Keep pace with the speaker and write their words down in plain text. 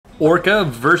Orca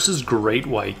versus Great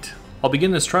White. I'll begin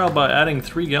this trial by adding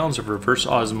 3 gallons of reverse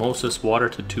osmosis water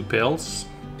to 2 pails,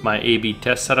 my A/B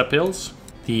test setup pails.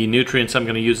 The nutrients I'm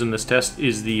going to use in this test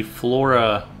is the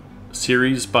Flora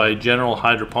series by General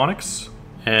Hydroponics,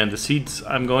 and the seeds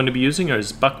I'm going to be using are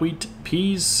buckwheat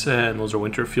peas, and those are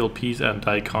winter field peas, and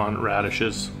daikon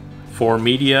radishes. For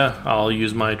media, I'll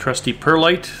use my trusty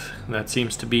Perlite. That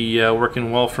seems to be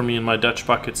working well for me in my Dutch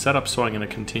bucket setup, so I'm going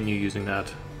to continue using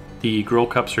that. The grow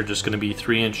cups are just going to be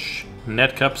 3-inch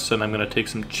net cups, and I'm going to take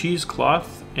some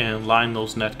cheesecloth and line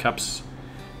those net cups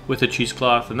with the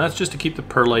cheesecloth, and that's just to keep the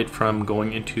perlite from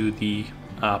going into the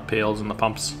pails and the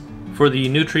pumps. For the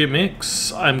nutrient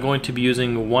mix, I'm going to be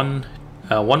using 1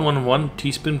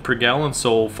 teaspoon per gallon,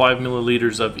 so 5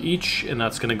 milliliters of each, and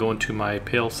that's going to go into my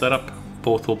pail setup.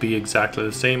 Both will be exactly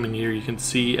the same, and here you can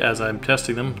see as I'm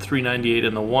testing them, 398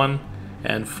 in the 1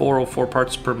 and 404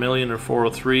 parts per million, or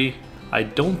 403. I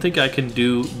don't think I can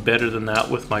do better than that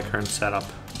with my current setup.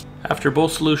 After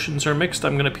both solutions are mixed,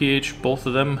 I'm going to pH both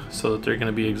of them so that they're going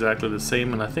to be exactly the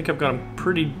same, and I think I've got them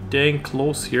pretty dang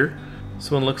close here.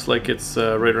 This one looks like it's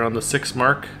right around the 6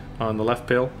 mark on the left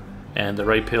pail, and the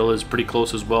right pail is pretty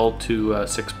close as well to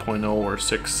 6.0 or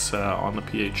 6 on the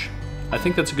pH. I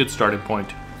think that's a good starting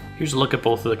point. Here's a look at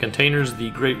both of the containers, the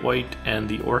Great White and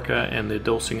the Orca, and the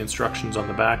dosing instructions on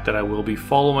the back that I will be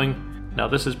following. Now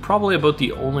this is probably about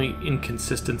the only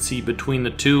inconsistency between the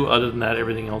two. Other than that,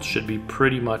 everything else should be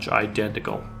pretty much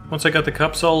identical. Once I got the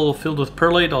cups all filled with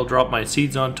perlite, I'll drop my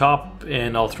seeds on top,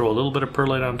 and I'll throw a little bit of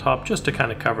perlite on top just to kind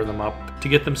of cover them up to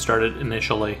get them started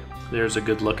initially. There's a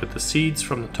good look at the seeds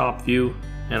from the top view,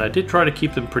 and I did try to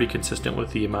keep them pretty consistent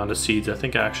with the amount of seeds. I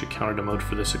think I actually counted them out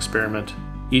for this experiment.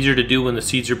 Easier to do when the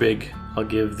seeds are big. I'll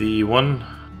give the 1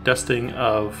 dusting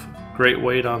of Great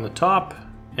White on the top,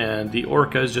 and the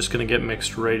Orca is just going to get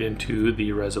mixed right into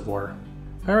the reservoir.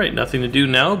 Alright, nothing to do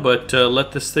now but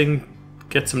let this thing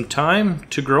get some time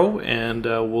to grow, and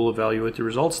we'll evaluate the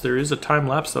results. There is a time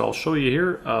lapse that I'll show you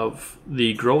here of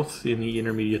the growth in the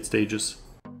intermediate stages.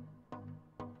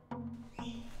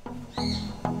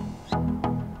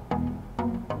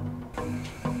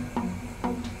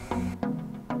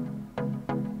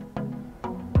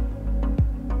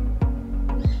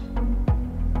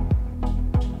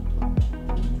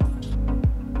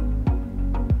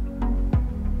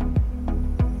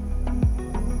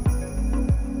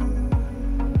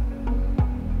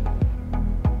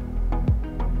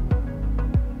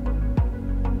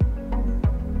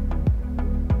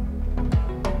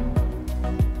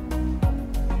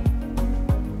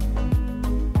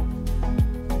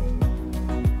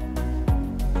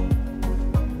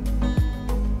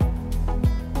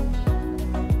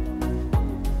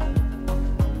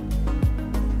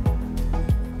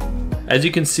 As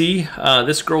you can see,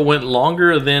 this grow went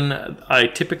longer than I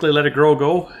typically let a grow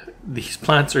go. These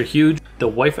plants are huge. The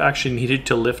wife actually needed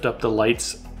to lift up the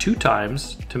lights 2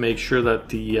 times to make sure that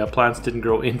the plants didn't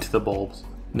grow into the bulbs.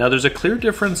 Now there's a clear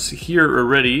difference here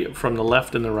already from the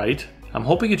left and the right. I'm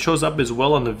hoping it shows up as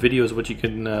well on the videos what you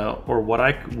can, or what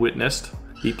I witnessed.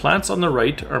 The plants on the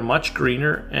right are much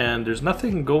greener, and there's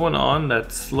nothing going on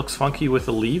that looks funky with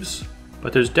the leaves,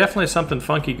 but there's definitely something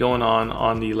funky going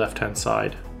on the left hand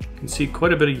side. You can see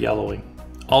quite a bit of yellowing.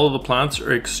 All of the plants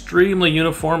are extremely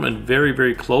uniform and very,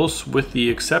 very close, with the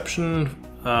exception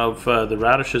of the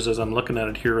radishes as I'm looking at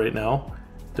it here right now.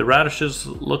 The radishes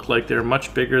look like they're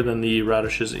much bigger than the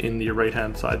radishes in the right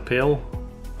hand side pail,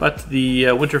 but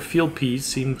the winter field peas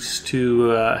seems to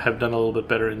have done a little bit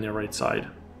better in the right side.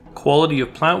 Quality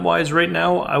of plant wise right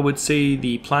now, I would say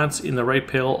the plants in the right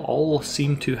pail all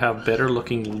seem to have better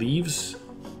looking leaves.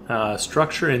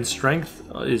 Structure and strength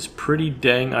is pretty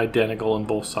dang identical on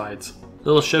both sides.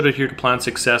 Little shout out here to Plant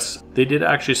Success. They did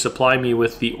actually supply me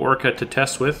with the Orca to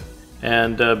test with,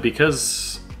 and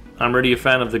because I'm already a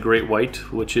fan of the Great White,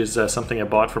 which is something I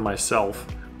bought for myself,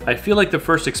 I feel like the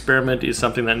first experiment is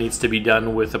something that needs to be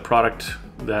done with a product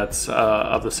that's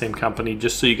of the same company,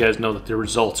 just so you guys know that the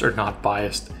results are not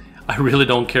biased. I really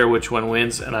don't care which one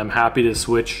wins, and I'm happy to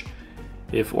switch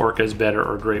if Orca is better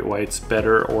or Great White's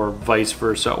better, or vice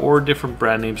versa, or different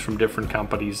brand names from different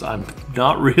companies. I'm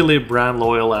not really brand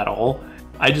loyal at all.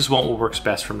 I just want what works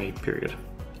best for me, period.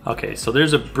 Okay, so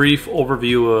there's a brief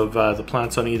overview of the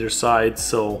plants on either side,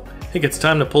 so I think it's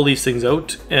time to pull these things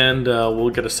out, and we'll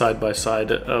get a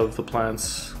side-by-side of the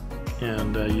plants,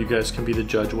 and you guys can be the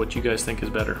judge what you guys think is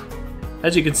better.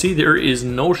 As you can see, there is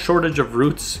no shortage of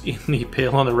roots in the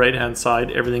pail on the right hand side.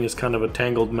 Everything is kind of a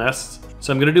tangled mess.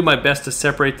 So I'm going to do my best to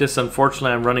separate this. Unfortunately,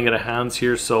 I'm running out of hands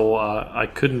here, so I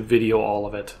couldn't video all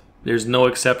of it. There's no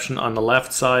exception on the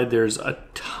left side. There's a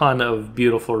ton of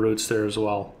beautiful roots there as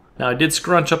well. Now I did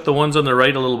scrunch up the ones on the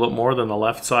right a little bit more than the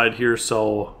left side here,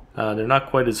 so they're not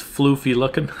quite as floofy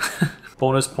looking.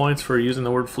 Bonus points for using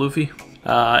the word floofy.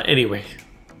 Anyway,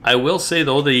 I will say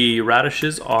though the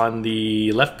radishes on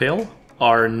the left pail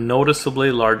are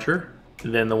noticeably larger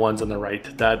than the ones on the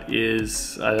right. That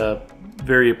is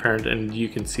very apparent, and you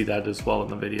can see that as well in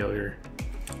the video here.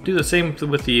 Do the same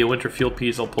with the winter field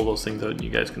peas. I'll pull those things out and you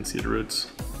guys can see the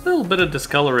roots. A little bit of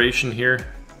discoloration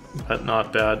here, but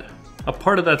not bad. A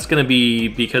part of that's going to be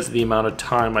because of the amount of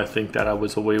time I think that I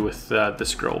was away with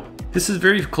this grow. This is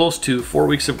very close to 4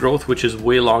 weeks of growth, which is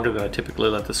way longer than I typically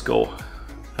let this go.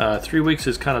 3 weeks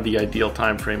is kind of the ideal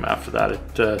time frame. After that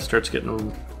it starts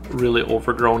getting really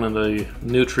overgrown and the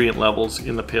nutrient levels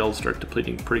in the pails start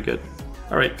depleting pretty good.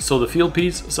 Alright, so the field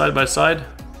peas side by side,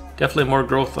 definitely more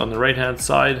growth on the right hand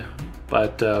side,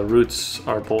 but roots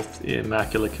are both in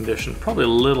immaculate condition. Probably a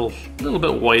little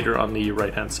bit whiter on the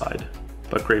right hand side,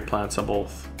 but great plants on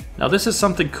both. Now this is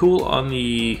something cool on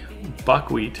the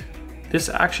buckwheat. This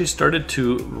actually started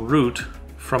to root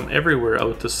from everywhere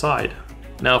out the side.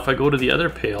 Now if I go to the other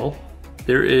pail,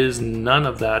 there is none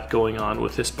of that going on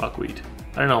with this buckwheat.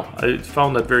 I don't know, I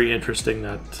found that very interesting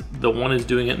that the one is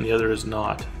doing it and the other is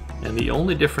not. And the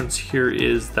only difference here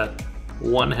is that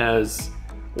one has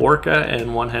Orca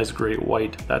and one has Great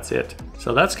White. That's it.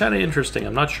 So that's kind of interesting.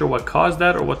 I'm not sure what caused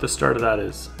that or what the start of that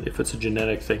is, if it's a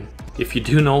genetic thing. If you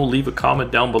do know, leave a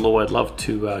comment down below. I'd love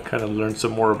to kind of learn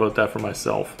some more about that for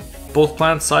myself. Both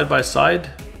plants side by side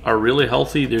are really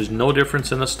healthy. There's no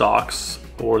difference in the stalks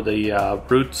or the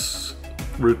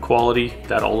root quality.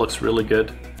 That all looks really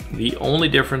good. The only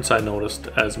difference I noticed,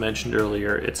 as mentioned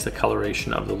earlier, it's the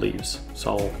coloration of the leaves.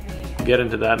 So we'll get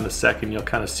into that in a second. You'll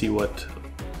kind of see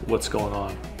what's going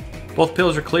on. Both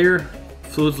pails are clear,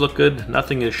 fluids look good,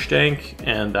 nothing is stank,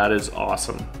 and that is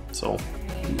awesome. So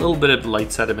a little bit of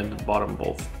light sediment at the bottom of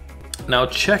both. Now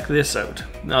check this out.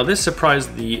 Now this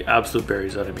surprised the absolute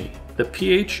berries out of me. The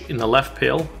pH in the left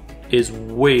pail is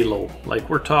way low. Like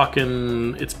we're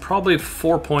talking, it's probably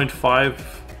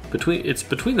 4.5. It's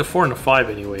between the 4 and the 5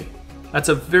 anyway. That's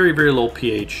a very, very low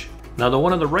pH. Now the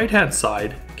one on the right hand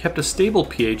side kept a stable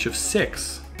pH of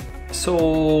 6.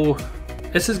 So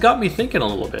this has got me thinking a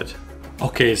little bit.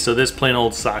 Okay, so this plain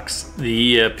old sucks.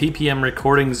 The ppm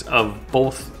recordings of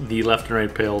both the left and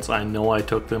right pails, I know I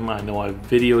took them, I know I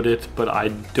videoed it, but I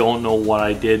don't know what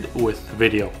I did with the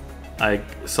video.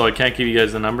 So I can't give you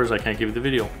guys the numbers, I can't give you the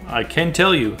video. I can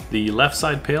tell you the left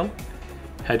side pail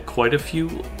had quite a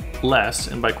few less,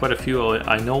 and by quite a few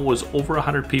I know it was over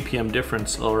 100 ppm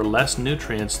difference or less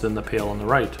nutrients than the pail on the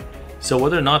right. So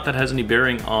whether or not that has any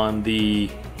bearing on the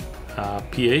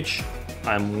pH,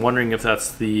 I'm wondering if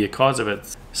that's the cause of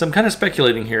it. So I'm kind of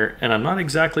speculating here, and I'm not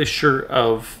exactly sure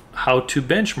of how to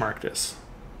benchmark this.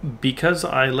 Because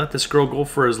I let this grow go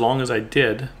for as long as I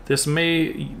did, this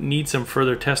may need some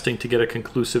further testing to get a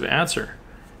conclusive answer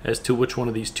as to which one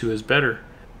of these two is better.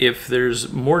 If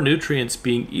there's more nutrients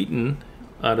being eaten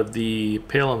out of the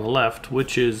pail on the left,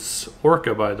 which is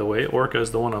Orca, by the way. Orca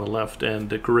is the one on the left, and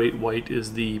the Great White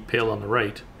is the pail on the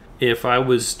right. If I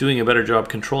was doing a better job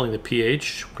controlling the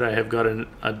pH, would I have gotten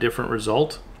a different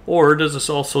result? Or does this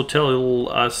also tell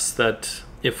us that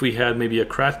if we had maybe a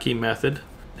Kratky method,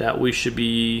 that we should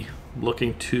be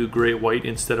looking to Great White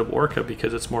instead of Orca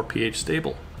because it's more pH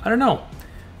stable? I don't know.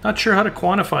 Not sure how to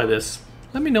quantify this.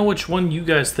 Let me know which one you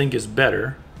guys think is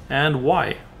better and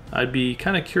why. I'd be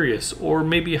kind of curious, or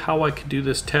maybe how I could do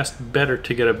this test better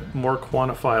to get a more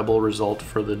quantifiable result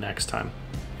for the next time.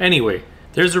 Anyway,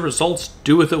 there's the results,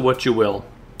 do with it what you will.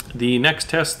 The next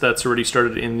test that's already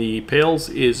started in the pails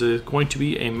is going to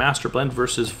be a master blend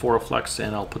versus Foraflex,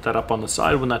 and I'll put that up on the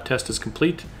side when that test is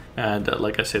complete. And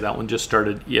like I say, that one just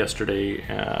started yesterday.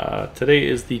 Today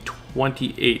is the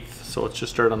 28th, so it's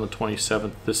just started on the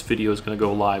 27th. This video is going to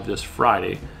go live this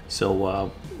Friday,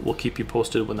 so we'll keep you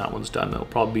posted when that one's done. It'll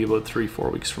probably be about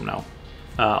 3-4 weeks from now.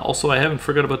 Also, I haven't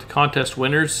forgot about the contest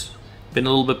winners. Been a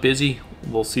little bit busy.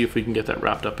 We'll see if we can get that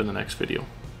wrapped up in the next video.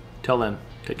 Till then,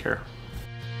 take care.